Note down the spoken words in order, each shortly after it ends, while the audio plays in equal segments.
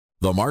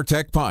The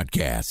Martech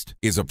Podcast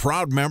is a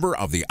proud member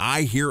of the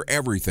I Hear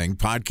Everything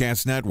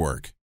Podcast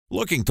Network.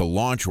 Looking to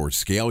launch or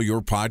scale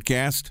your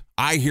podcast?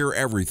 I Hear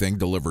Everything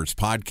delivers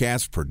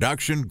podcast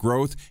production,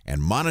 growth,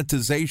 and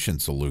monetization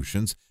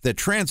solutions that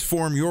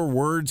transform your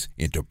words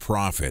into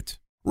profit.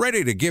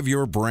 Ready to give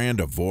your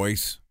brand a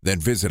voice? Then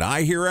visit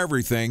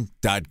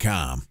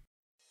iheareverything.com.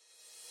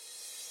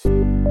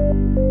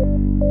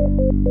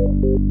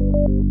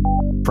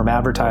 From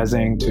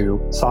advertising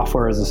to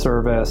software as a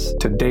service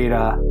to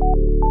data.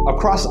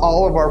 Across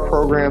all of our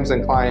programs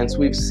and clients,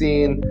 we've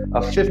seen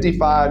a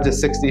 55 to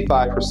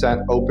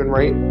 65% open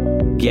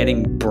rate.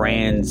 Getting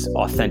brands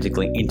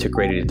authentically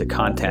integrated into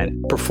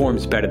content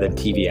performs better than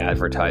TV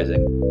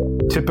advertising.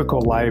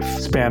 Typical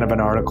lifespan of an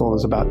article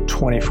is about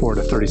 24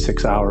 to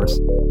 36 hours.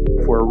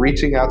 If we're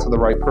reaching out to the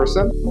right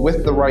person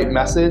with the right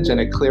message and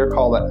a clear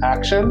call to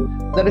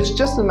action, then it's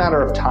just a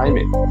matter of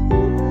timing.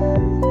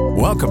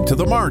 Welcome to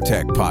the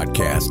Martech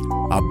Podcast,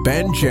 a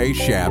Ben J.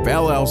 Schaap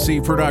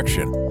LLC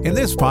production. In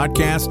this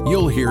podcast,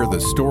 you'll hear the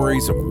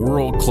stories of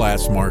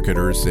world-class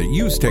marketers that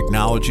use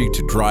technology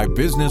to drive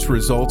business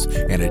results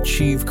and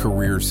achieve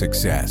career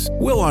success.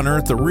 We'll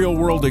unearth the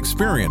real-world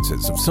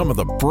experiences of some of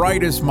the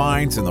brightest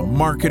minds in the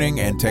marketing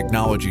and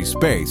technology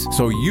space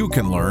so you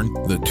can learn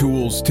the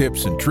tools,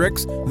 tips, and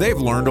tricks they've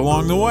learned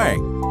along the way.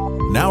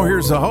 Now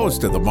here's the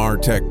host of the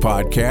Martech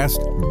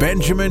Podcast,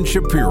 Benjamin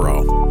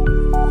Shapiro.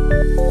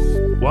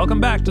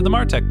 Welcome back to the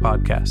Martech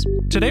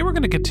Podcast. Today we're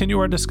going to continue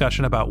our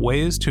discussion about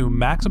ways to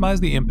maximize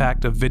the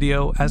impact of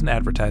video as an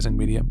advertising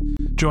medium.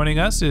 Joining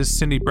us is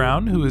Cindy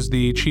Brown, who is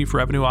the Chief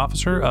Revenue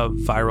Officer of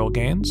Viral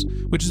Gains,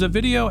 which is a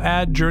video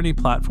ad journey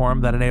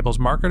platform that enables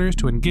marketers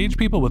to engage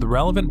people with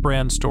relevant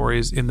brand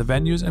stories in the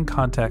venues and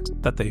context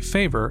that they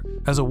favor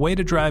as a way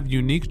to drive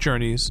unique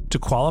journeys to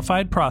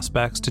qualified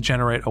prospects to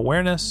generate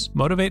awareness,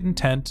 motivate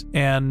intent,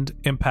 and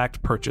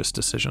impact purchase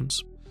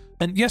decisions.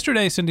 And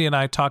yesterday, Cindy and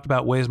I talked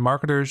about ways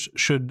marketers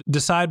should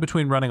decide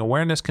between running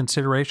awareness,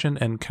 consideration,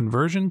 and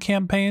conversion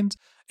campaigns.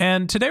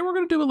 And today we're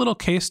going to do a little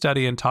case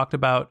study and talk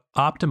about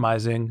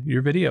optimizing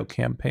your video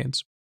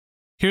campaigns.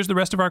 Here's the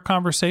rest of our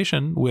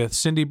conversation with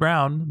Cindy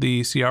Brown,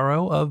 the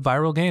CRO of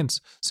Viral Gains.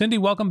 Cindy,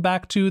 welcome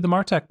back to the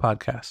Martech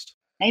Podcast.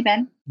 Hey,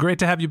 Ben. Great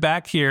to have you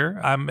back here.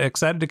 I'm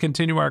excited to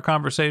continue our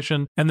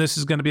conversation, and this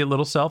is going to be a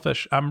little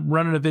selfish. I'm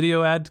running a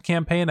video ad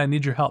campaign. I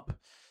need your help.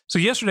 So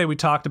yesterday we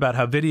talked about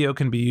how video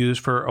can be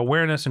used for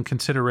awareness and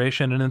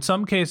consideration, and in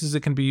some cases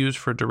it can be used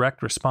for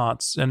direct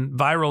response. And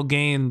Viral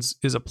Gains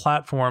is a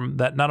platform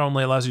that not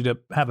only allows you to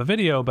have a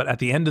video, but at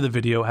the end of the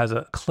video has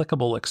a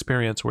clickable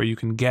experience where you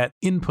can get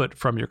input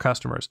from your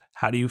customers.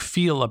 How do you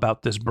feel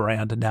about this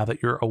brand now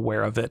that you're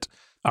aware of it?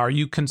 Are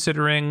you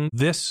considering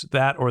this,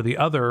 that, or the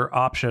other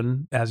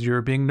option as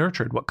you're being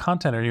nurtured? What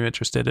content are you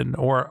interested in?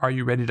 Or are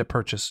you ready to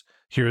purchase?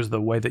 Here's the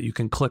way that you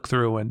can click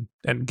through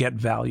and get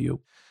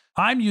value.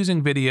 I'm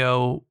using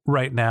video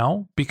right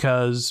now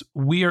because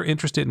we are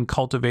interested in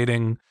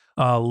cultivating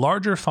a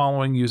larger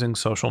following using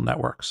social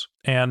networks.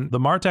 And the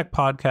Martech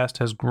Podcast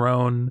has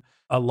grown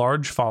a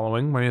large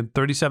following. We had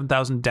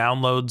 37,000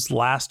 downloads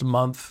last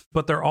month,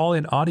 but they're all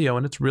in audio,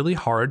 and it's really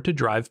hard to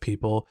drive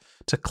people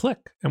to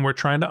click. And we're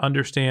trying to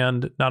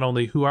understand not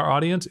only who our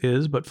audience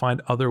is, but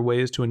find other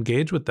ways to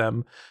engage with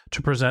them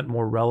to present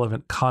more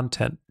relevant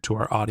content to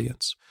our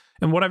audience.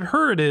 And what I've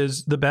heard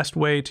is the best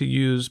way to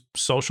use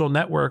social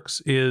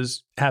networks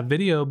is have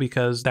video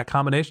because that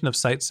combination of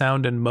sight,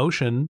 sound, and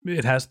motion,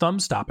 it has thumb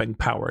stopping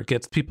power. It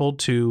gets people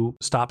to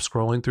stop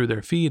scrolling through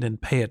their feed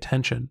and pay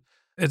attention.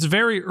 It's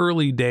very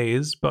early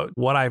days, but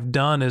what I've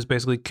done is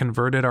basically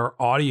converted our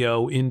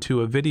audio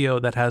into a video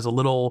that has a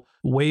little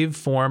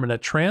waveform and a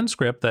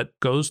transcript that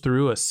goes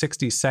through a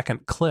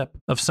 60-second clip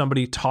of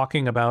somebody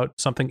talking about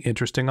something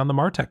interesting on the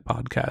Martech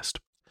Podcast.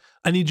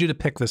 I need you to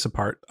pick this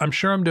apart. I'm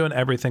sure I'm doing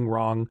everything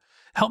wrong.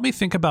 Help me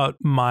think about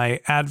my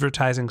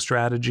advertising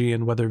strategy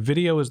and whether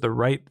video is the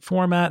right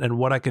format and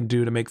what I can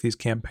do to make these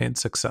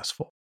campaigns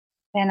successful.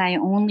 And I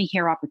only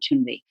hear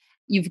opportunity.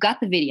 You've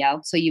got the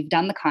video, so you've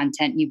done the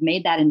content, you've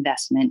made that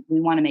investment. We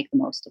want to make the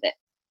most of it.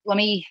 Let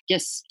me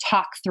just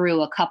talk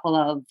through a couple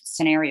of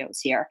scenarios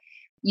here.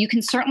 You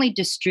can certainly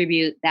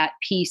distribute that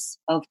piece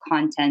of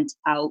content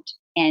out,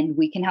 and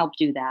we can help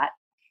do that.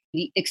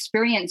 The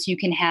experience you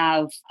can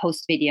have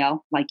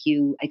post-video, like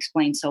you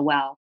explained so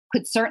well,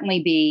 could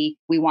certainly be,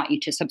 we want you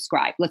to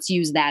subscribe. Let's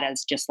use that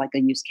as just like a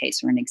use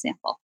case or an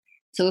example.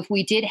 So if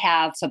we did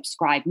have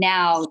subscribe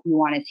now, if you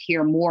want to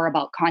hear more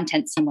about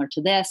content similar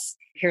to this,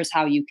 here's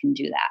how you can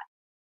do that.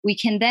 We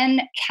can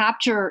then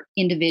capture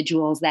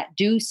individuals that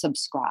do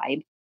subscribe,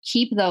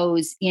 keep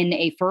those in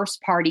a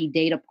first-party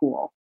data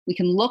pool. We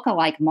can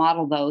look-alike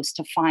model those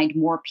to find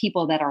more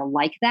people that are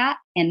like that,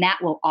 and that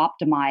will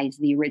optimize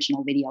the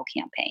original video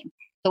campaign.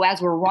 So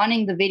as we're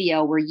running the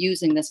video, we're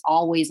using this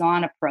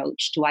always-on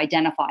approach to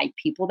identify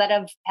people that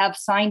have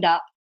signed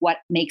up, what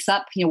makes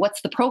up,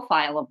 what's the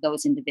profile of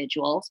those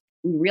individuals.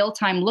 We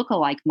real-time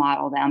look-alike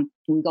model them.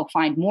 We go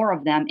find more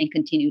of them and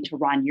continue to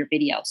run your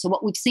video. So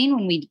what we've seen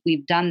when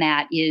we've done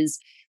that is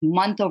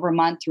month over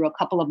month through a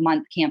couple of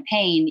month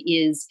campaign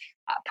is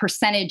a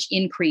percentage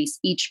increase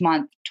each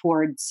month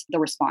towards the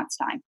response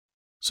time.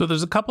 So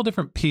there's a couple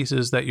different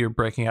pieces that you're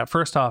breaking out.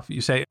 First off,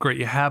 you say, great,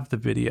 you have the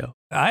video.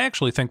 I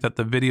actually think that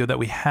the video that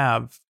we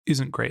have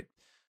isn't great.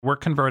 We're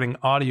converting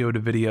audio to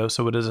video,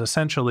 so it is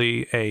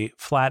essentially a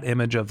flat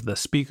image of the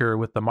speaker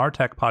with the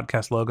Martech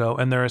podcast logo,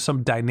 and there are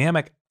some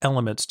dynamic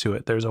elements to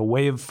it. There's a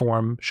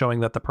waveform showing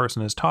that the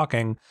person is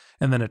talking,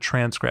 and then a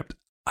transcript.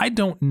 I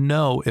don't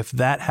know if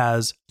that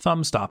has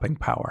thumb-stopping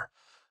power.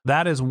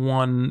 That is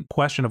one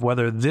question of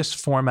whether this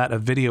format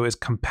of video is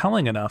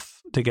compelling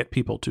enough to get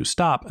people to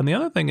stop. And the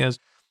other thing is,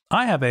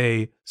 I have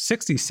a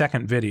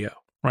 60-second video,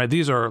 right?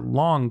 These are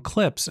long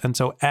clips, and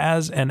so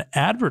as an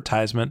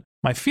advertisement,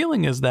 my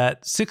feeling is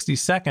that 60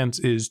 seconds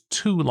is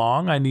too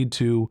long. I need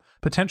to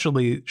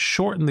potentially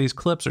shorten these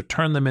clips or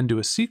turn them into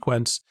a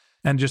sequence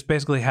and just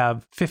basically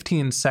have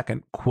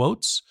 15-second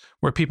quotes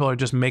where people are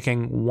just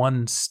making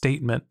one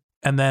statement.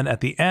 And then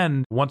at the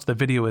end, once the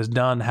video is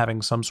done,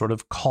 having some sort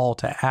of call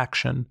to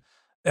action.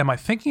 Am I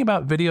thinking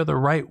about video the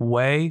right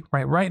way?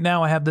 Right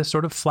now, I have this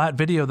sort of flat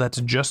video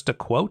that's just a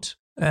quote,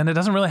 and it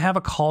doesn't really have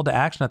a call to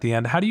action at the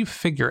end. How do you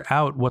figure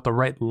out what the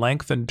right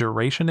length and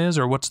duration is,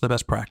 or what's the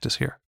best practice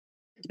here?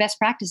 The best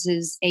practice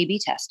is A/B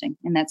testing,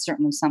 and that's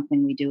certainly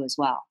something we do as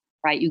well,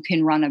 right? You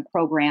can run a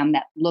program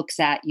that looks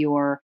at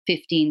your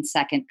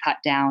 15-second cut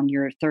down,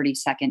 your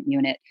 30-second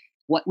unit.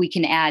 What we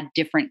can add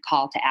different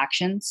call to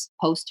actions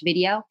post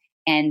video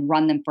and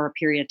run them for a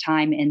period of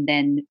time and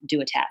then do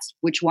a test.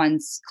 Which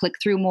ones click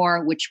through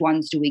more? Which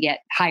ones do we get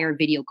higher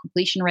video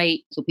completion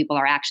rate? So people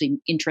are actually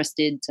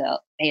interested to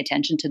pay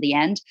attention to the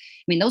end.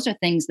 I mean, those are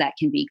things that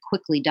can be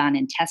quickly done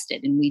and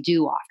tested, and we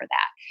do offer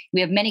that.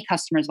 We have many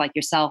customers like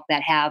yourself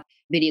that have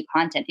video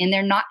content and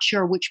they're not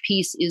sure which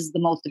piece is the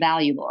most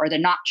valuable, or they're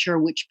not sure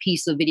which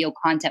piece of video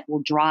content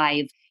will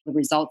drive the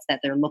results that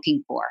they're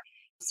looking for.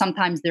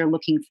 Sometimes they're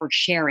looking for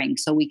sharing.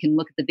 So we can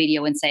look at the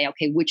video and say,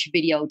 okay, which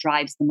video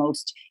drives the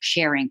most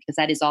sharing? Because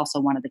that is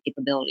also one of the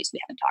capabilities we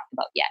haven't talked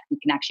about yet. We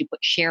can actually put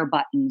share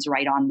buttons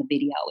right on the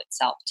video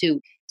itself too.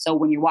 So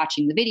when you're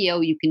watching the video,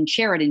 you can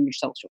share it in your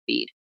social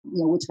feed.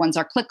 You know, which ones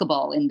are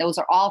clickable. And those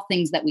are all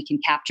things that we can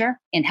capture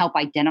and help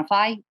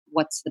identify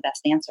what's the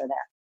best answer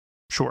there.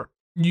 Sure.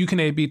 You can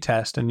A/B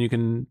test and you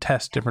can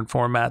test different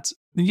formats.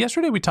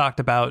 Yesterday we talked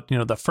about,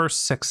 the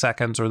first 6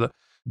 seconds or the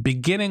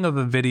beginning of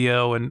a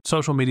video, and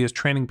social media is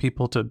training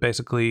people to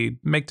basically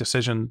make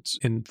decisions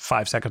in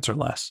 5 seconds or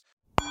less.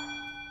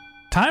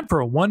 Time for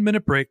a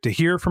 1-minute break to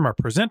hear from our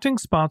presenting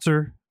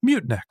sponsor,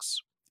 Mutinex.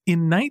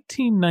 In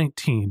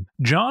 1919,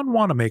 John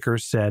Wanamaker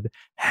said,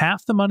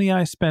 "Half the money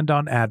I spend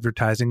on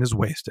advertising is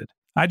wasted.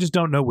 I just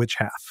don't know which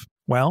half."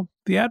 Well,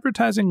 the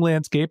advertising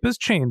landscape has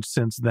changed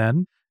since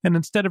then, and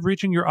instead of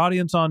reaching your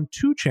audience on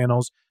 2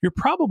 channels, you're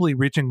probably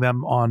reaching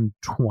them on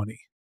 20.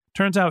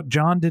 Turns out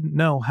John didn't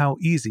know how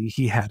easy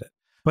he had it.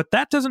 But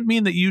that doesn't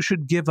mean that you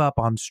should give up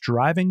on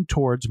striving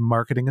towards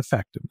marketing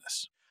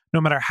effectiveness.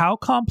 No matter how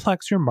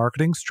complex your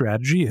marketing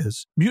strategy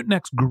is,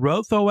 Mutinex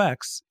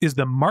GrowthOS is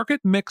the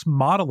market mix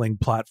modeling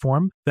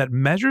platform that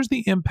measures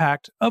the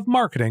impact of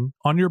marketing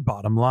on your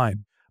bottom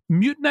line.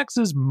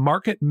 Mutinex's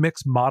market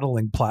mix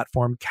modeling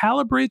platform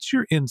calibrates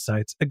your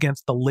insights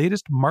against the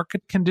latest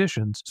market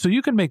conditions so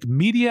you can make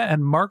media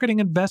and marketing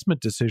investment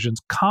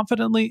decisions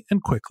confidently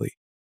and quickly.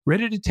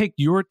 Ready to take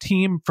your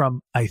team from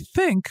I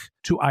think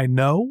to I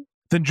know?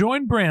 Then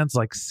join brands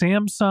like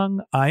Samsung,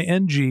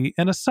 ING,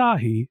 and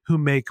Asahi who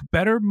make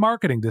better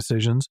marketing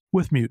decisions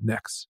with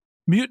Mutinex.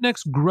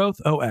 Mutinex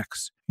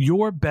GrowthOS.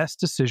 Your best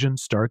decision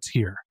starts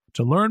here.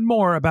 To learn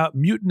more about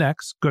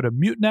Mutinex, go to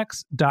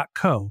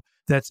mutinex.co.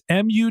 That's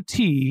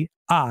MUTINEX.co.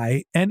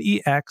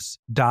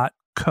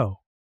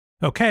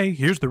 Okay,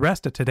 here's the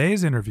rest of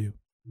today's interview.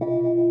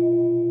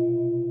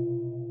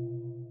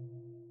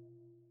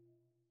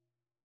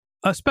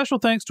 A special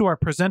thanks to our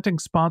presenting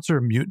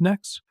sponsor,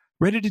 Mutinex.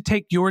 Ready to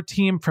take your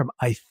team from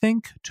I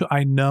think to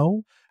I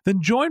know?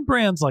 Then join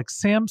brands like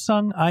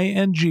Samsung,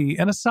 ING,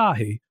 and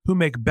Asahi who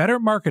make better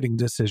marketing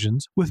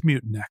decisions with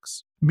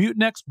Mutinex.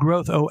 Mutinex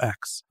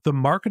GrowthOS, the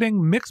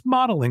marketing mix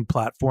modeling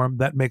platform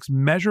that makes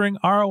measuring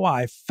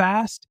ROI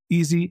fast,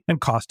 easy,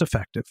 and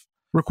cost-effective.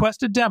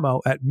 Request a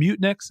demo at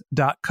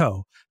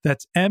mutinex.co.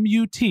 That's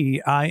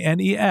MUTINEX.co.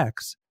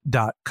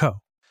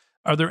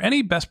 Are there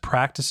any best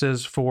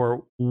practices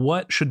for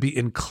what should be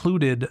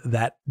included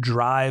that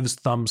drives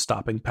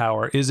thumb-stopping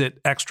power? Is it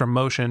extra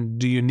motion?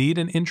 Do you need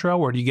an intro,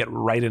 or do you get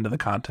right into the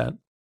content?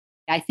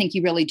 I think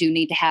you really do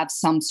need to have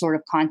some sort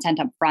of content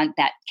up front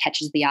that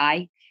catches the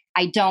eye.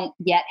 I don't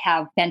yet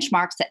have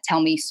benchmarks that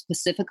tell me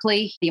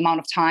specifically the amount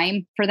of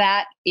time for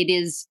that. It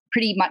is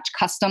pretty much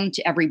custom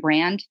to every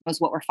brand, is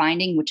what we're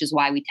finding, which is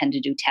why we tend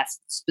to do tests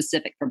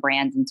specific for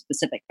brands and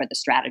specific for the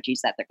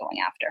strategies that they're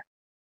going after.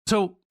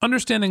 So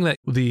understanding that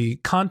the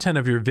content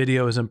of your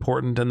video is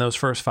important and those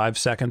first 5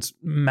 seconds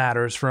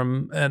matters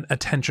from an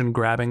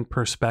attention-grabbing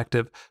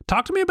perspective,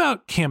 talk to me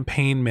about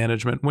campaign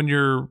management. When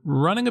you're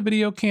running a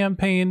video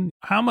campaign,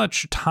 how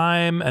much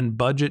time and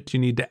budget do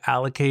you need to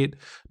allocate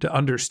to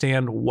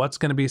understand what's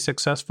going to be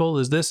successful?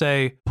 Is this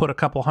a put a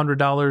couple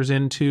 $100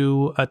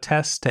 into a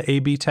test to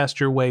A/B test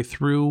your way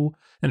through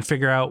and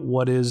figure out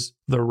what is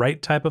the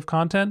right type of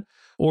content?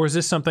 Or is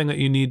this something that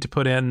you need to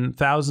put in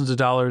thousands of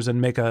dollars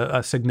and make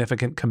a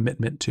significant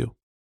commitment to?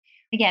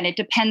 Again, it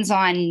depends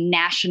on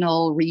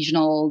national,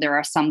 regional. There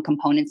are some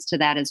components to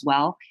that as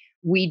well.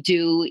 We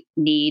do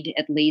need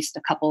at least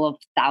a couple of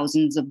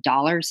thousands of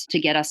dollars to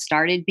get us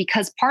started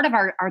because part of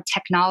our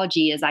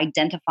technology is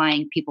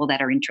identifying people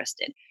that are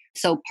interested.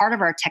 So part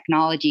of our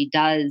technology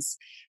does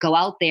go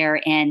out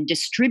there and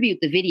distribute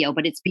the video,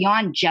 but it's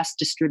beyond just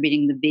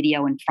distributing the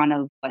video in front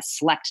of a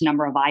select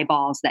number of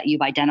eyeballs that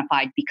you've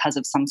identified because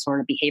of some sort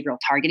of behavioral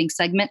targeting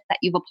segment that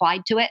you've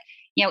applied to it.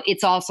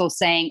 It's also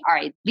saying, all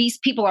right, these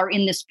people are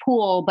in this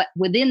pool, but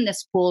within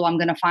this pool, I'm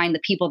going to find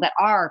the people that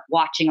are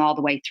watching all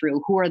the way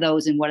through. Who are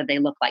those and what do they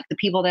look like? The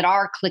people that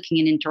are clicking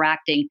and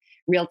interacting,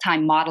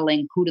 real-time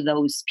modeling, who do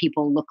those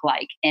people look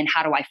like? And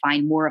how do I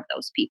find more of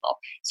those people?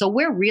 So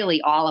we're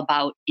really all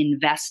about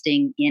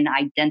investing in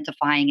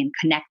identifying and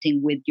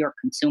connecting with your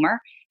consumer.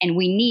 And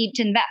we need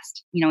to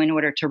invest, in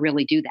order to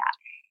really do that.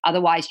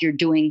 Otherwise, you're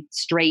doing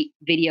straight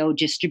video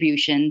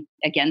distribution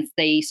against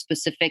a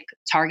specific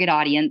target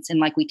audience. And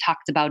like we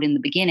talked about in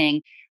the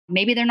beginning,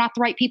 maybe they're not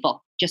the right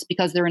people. Just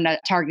because they're in a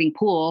targeting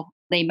pool,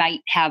 they might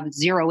have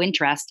zero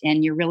interest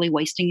and you're really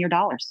wasting your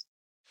dollars.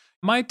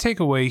 My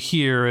takeaway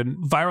here, and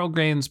Viral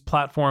Gains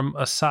platform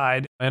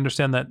aside, I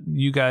understand that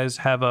you guys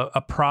have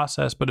a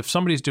process, but if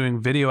somebody's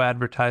doing video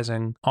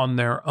advertising on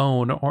their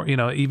own, or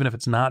even if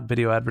it's not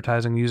video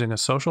advertising using a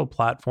social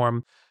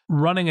platform,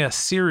 running a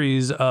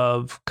series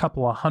of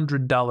couple of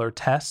 $100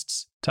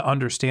 tests to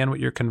understand what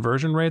your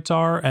conversion rates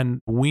are and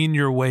wean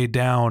your way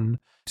down,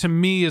 to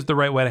me, is the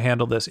right way to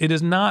handle this. It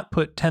is not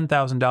put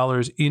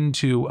 $10,000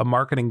 into a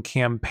marketing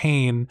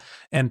campaign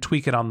and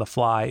tweak it on the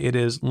fly. It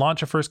is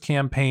launch a first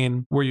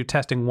campaign where you're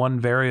testing one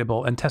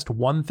variable and test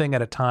one thing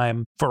at a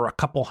time for a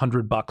couple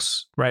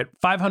 $100, right?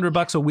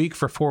 $500 a week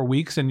for 4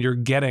 weeks, and you're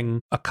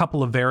getting a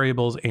couple of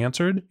variables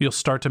answered. You'll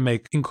start to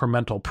make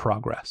incremental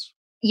progress.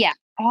 Yeah.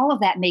 All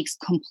of that makes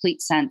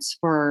complete sense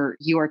for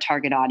your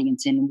target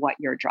audience and what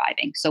you're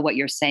driving. So what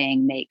you're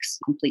saying makes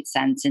complete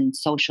sense, and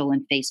social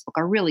and Facebook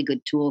are really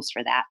good tools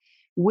for that.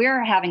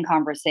 We're having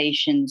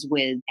conversations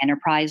with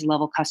enterprise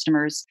level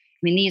customers. I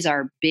mean, these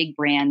are big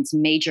brands,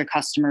 major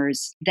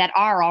customers that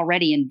are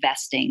already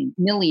investing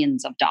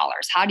millions of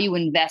dollars. How do you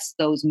invest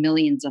those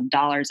millions of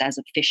dollars as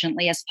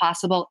efficiently as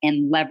possible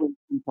and leverage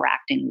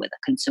interacting with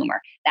a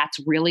consumer? That's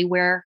really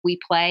where we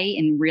play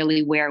and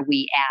really where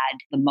we add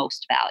the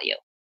most value.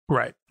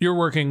 Right. You're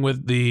working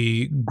with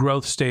the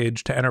growth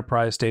stage to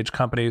enterprise stage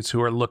companies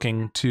who are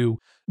looking to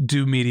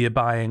do media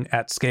buying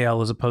at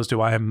scale, as opposed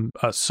to I am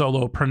a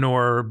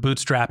solopreneur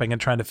bootstrapping and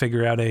trying to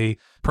figure out a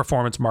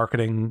performance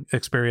marketing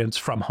experience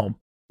from home.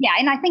 Yeah.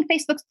 And I think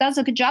Facebook does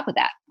a good job with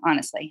that,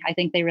 honestly. I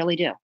think they really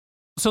do.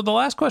 So the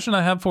last question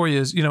I have for you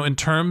is, in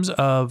terms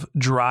of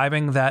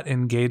driving that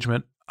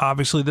engagement,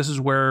 obviously, this is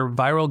where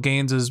Viral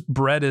Gains'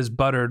 bread is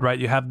buttered, right?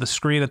 You have the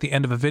screen at the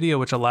end of a video,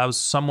 which allows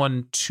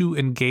someone to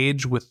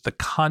engage with the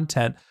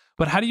content.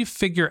 But how do you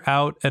figure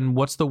out, and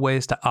what's the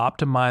ways to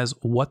optimize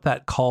what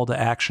that call to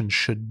action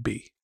should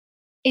be?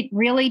 It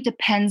really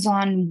depends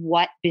on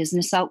what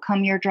business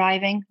outcome you're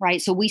driving,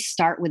 right? So we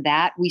start with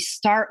that. We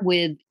start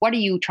with, what are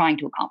you trying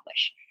to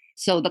accomplish?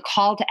 So the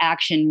call to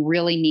action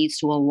really needs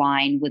to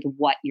align with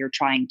what you're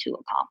trying to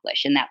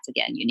accomplish. And that's,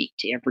 again, unique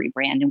to every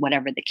brand and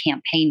whatever the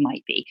campaign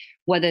might be,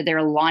 whether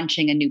they're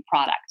launching a new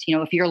product.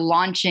 If you're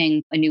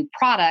launching a new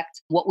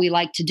product, what we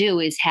like to do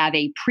is have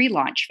a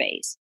pre-launch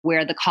phase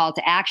where the call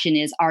to action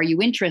is, are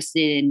you interested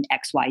in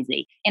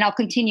XYZ? And I'll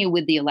continue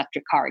with the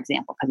electric car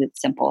example because it's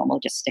simple and we'll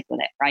just stick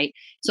with it, right?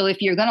 So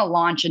if you're going to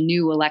launch a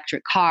new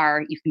electric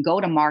car, you can go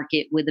to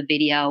market with a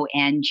video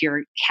and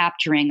you're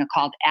capturing a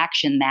call to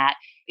action that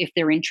if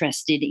they're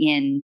interested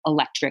in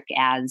electric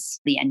as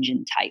the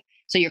engine type.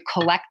 So you're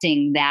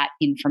collecting that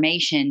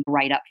information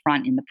right up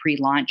front in the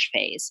pre-launch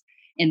phase.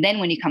 And then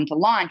when you come to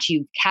launch,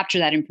 you capture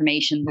that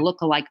information, the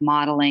lookalike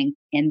modeling,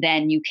 and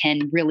then you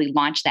can really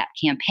launch that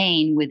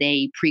campaign with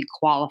a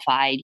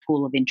pre-qualified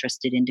pool of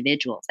interested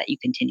individuals that you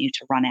continue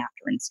to run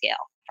after and scale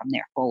from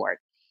there forward.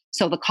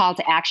 So the call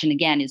to action,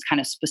 again, is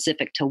kind of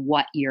specific to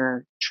what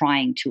you're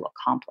trying to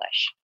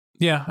accomplish.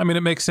 Yeah, I mean,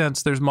 it makes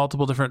sense. There's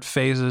multiple different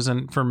phases.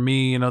 And for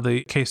me,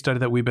 the case study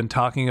that we've been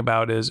talking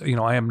about is,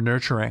 I am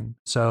nurturing.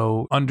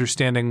 So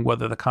understanding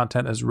whether the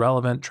content is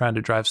relevant, trying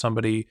to drive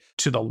somebody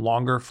to the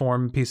longer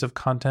form piece of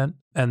content,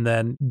 and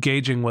then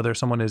gauging whether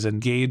someone is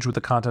engaged with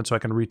the content so I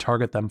can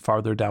retarget them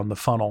farther down the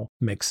funnel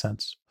makes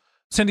sense.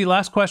 Cindy,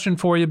 last question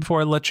for you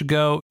before I let you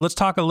go. Let's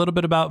talk a little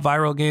bit about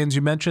Viral Gains.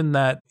 You mentioned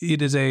that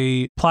it is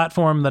a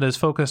platform that is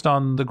focused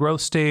on the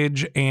growth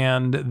stage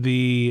and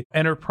the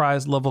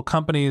enterprise level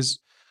companies.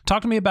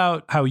 Talk to me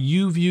about how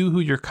you view who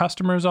your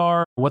customers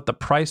are, what the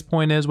price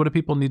point is. What do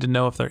people need to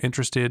know if they're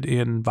interested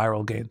in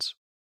Viral Gains?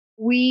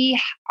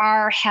 We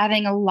are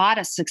having a lot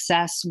of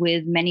success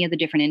with many of the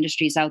different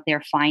industries out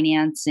there,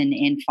 finance and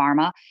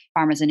pharma.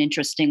 Pharma is an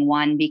interesting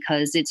one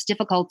because it's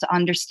difficult to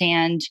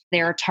understand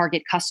their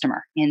target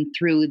customer. And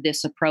through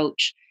this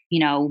approach,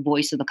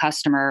 voice of the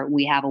customer,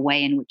 we have a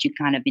way in which you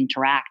kind of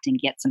interact and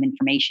get some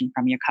information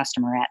from your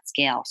customer at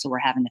scale. So we're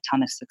having a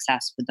ton of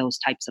success with those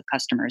types of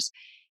customers.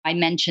 I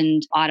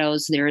mentioned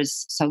autos. There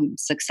is some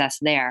success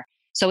there.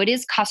 So it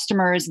is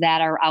customers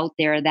that are out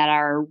there that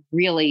are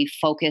really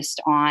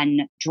focused on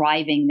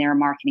driving their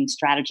marketing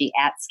strategy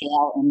at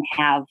scale and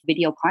have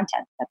video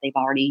content that they've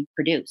already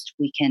produced.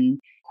 We can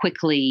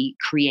quickly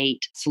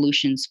create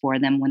solutions for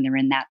them when they're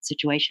in that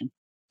situation.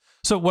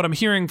 So what I'm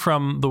hearing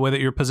from the way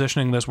that you're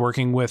positioning this,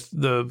 working with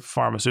the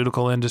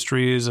pharmaceutical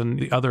industries and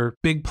the other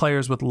big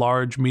players with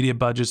large media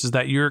budgets, is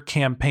that your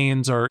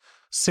campaigns are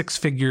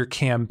six-figure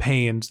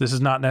campaigns. This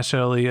is not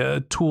necessarily a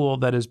tool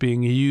that is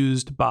being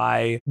used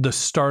by the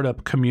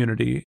startup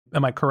community.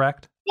 Am I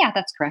correct? Yeah,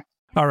 that's correct.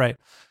 All right.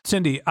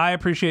 Cindy, I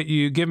appreciate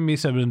you giving me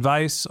some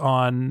advice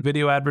on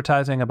video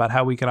advertising about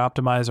how we can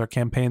optimize our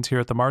campaigns here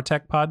at the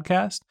MarTech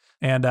podcast.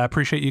 And I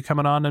appreciate you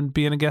coming on and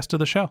being a guest of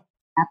the show.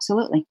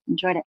 Absolutely.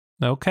 Enjoyed it.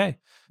 Okay.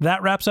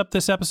 That wraps up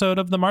this episode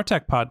of the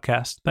MarTech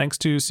podcast. Thanks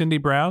to Cindy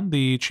Brown,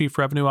 the Chief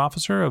Revenue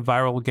Officer of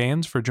Viral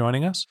Gains, for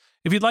joining us.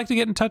 If you'd like to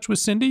get in touch with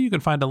Cindy, you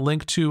can find a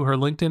link to her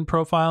LinkedIn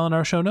profile in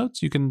our show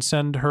notes. You can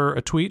send her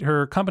a tweet.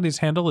 Her company's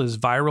handle is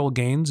Viral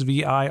Gains,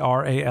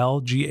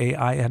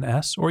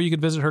 VIRALGAINS, or you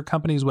could visit her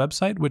company's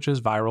website, which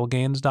is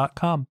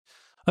viralgains.com.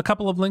 A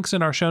couple of links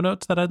in our show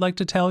notes that I'd like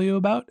to tell you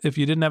about. If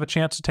you didn't have a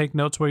chance to take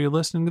notes while you're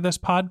listening to this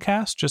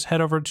podcast, just head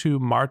over to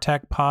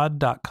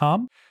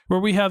martechpod.com,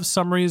 where we have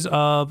summaries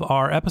of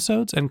our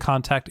episodes and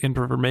contact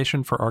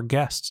information for our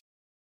guests.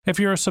 If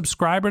you're a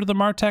subscriber to the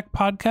MarTech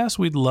podcast,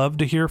 we'd love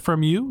to hear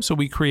from you. So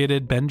we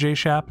created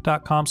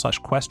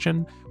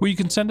benjshap.com/question, where you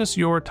can send us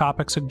your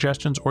topic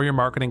suggestions or your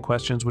marketing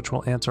questions, which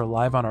we'll answer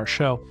live on our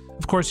show.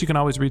 Of course, you can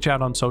always reach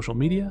out on social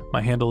media.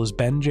 My handle is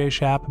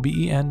benjshap,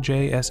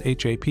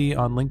 BENJSHAP,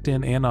 on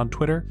LinkedIn and on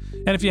Twitter.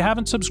 And if you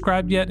haven't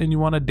subscribed yet and you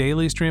want a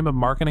daily stream of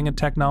marketing and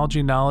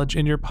technology knowledge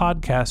in your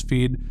podcast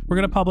feed, we're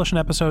going to publish an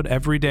episode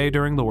every day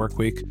during the work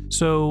week.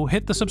 So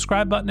hit the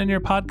subscribe button in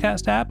your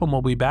podcast app and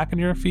we'll be back in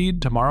your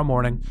feed tomorrow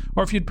morning.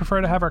 Or if you'd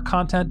prefer to have our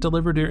content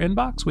delivered to your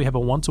inbox, we have a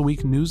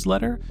once-a-week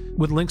newsletter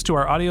with links to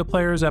our audio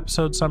players,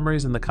 episode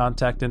summaries, and the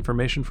contact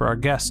information for our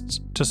guests.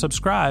 To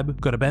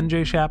subscribe, go to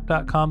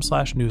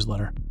benjshap.com/newsletter.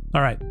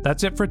 All right,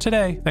 that's it for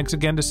today. Thanks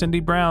again to Cindy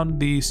Brown,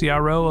 the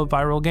CRO of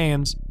Viral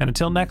Gains. And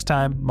until next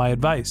time, my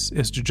advice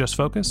is to just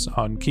focus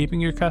on keeping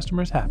your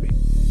customers happy.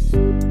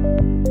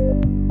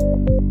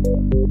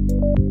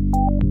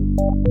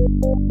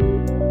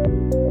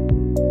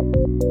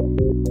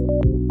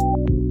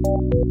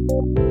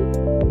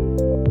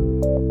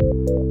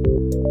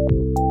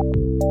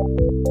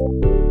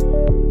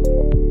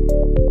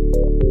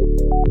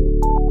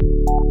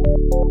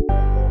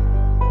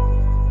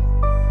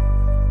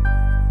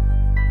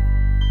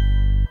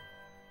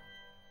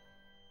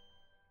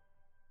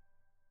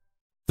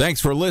 Thanks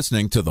for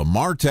listening to the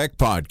MarTech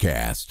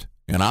podcast,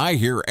 an I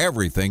Hear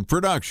Everything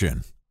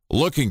production.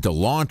 Looking to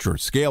launch or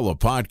scale a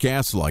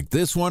podcast like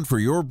this one for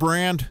your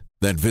brand?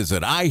 Then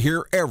visit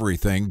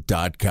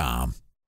iheareverything.com.